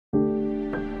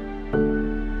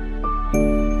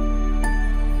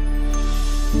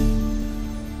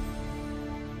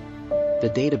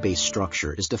database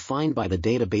structure is defined by the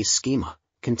database schema,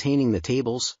 containing the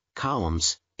tables,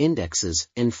 columns, indexes,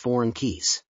 and foreign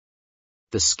keys.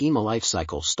 The schema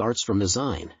lifecycle starts from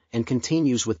design and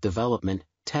continues with development,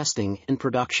 testing, and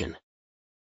production.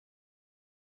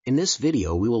 In this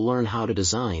video we will learn how to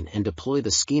design and deploy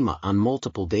the schema on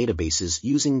multiple databases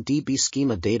using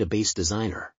DbSchema Database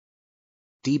Designer.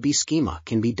 DbSchema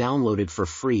can be downloaded for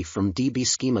free from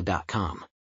dbschema.com.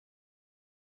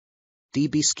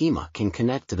 DbSchema can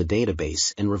connect to the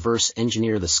database and reverse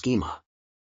engineer the schema.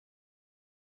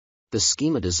 The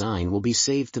schema design will be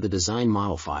saved to the design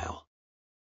model file.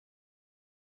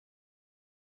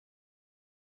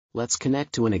 Let's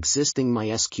connect to an existing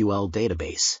MySQL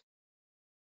database.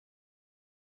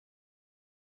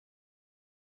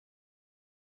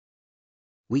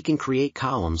 We can create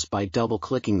columns by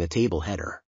double-clicking the table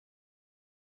header.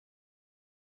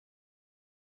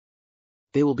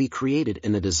 They will be created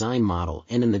in the design model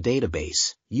and in the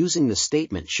database, using the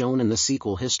statement shown in the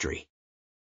SQL history.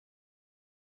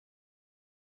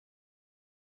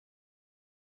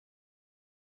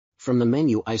 From the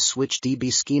menu I switch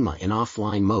DbSchema in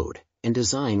offline mode, and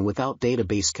design without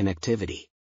database connectivity.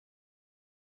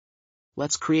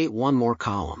 Let's create one more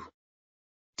column.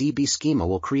 DbSchema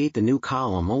will create the new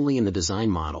column only in the design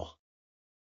model.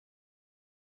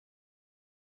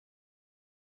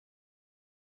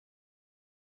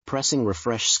 Pressing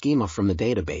refresh schema from the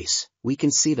database, we can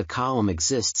see the column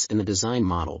exists in the design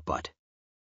model but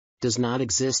does not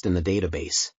exist in the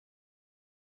database.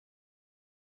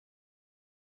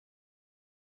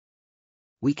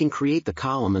 We can create the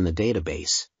column in the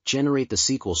database, generate the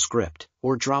SQL script,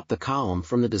 or drop the column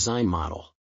from the design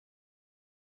model.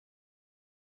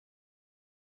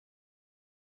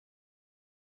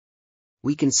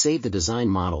 We can save the design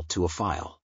model to a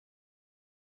file.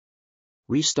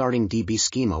 Restarting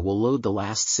DbSchema will load the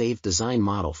last saved design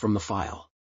model from the file.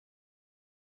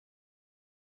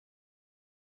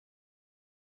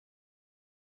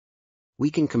 We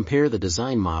can compare the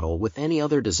design model with any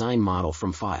other design model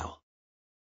from file.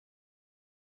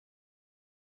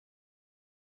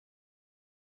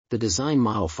 The design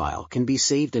model file can be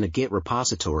saved in a Git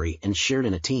repository and shared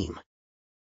in a team.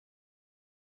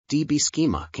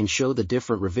 DbSchema can show the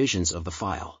different revisions of the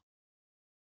file.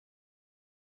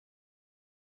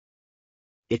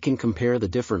 It can compare the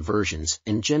different versions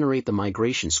and generate the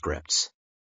migration scripts.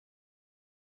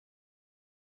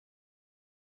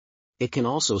 It can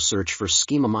also search for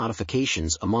schema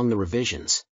modifications among the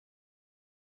revisions.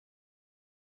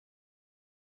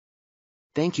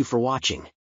 Thank you for watching.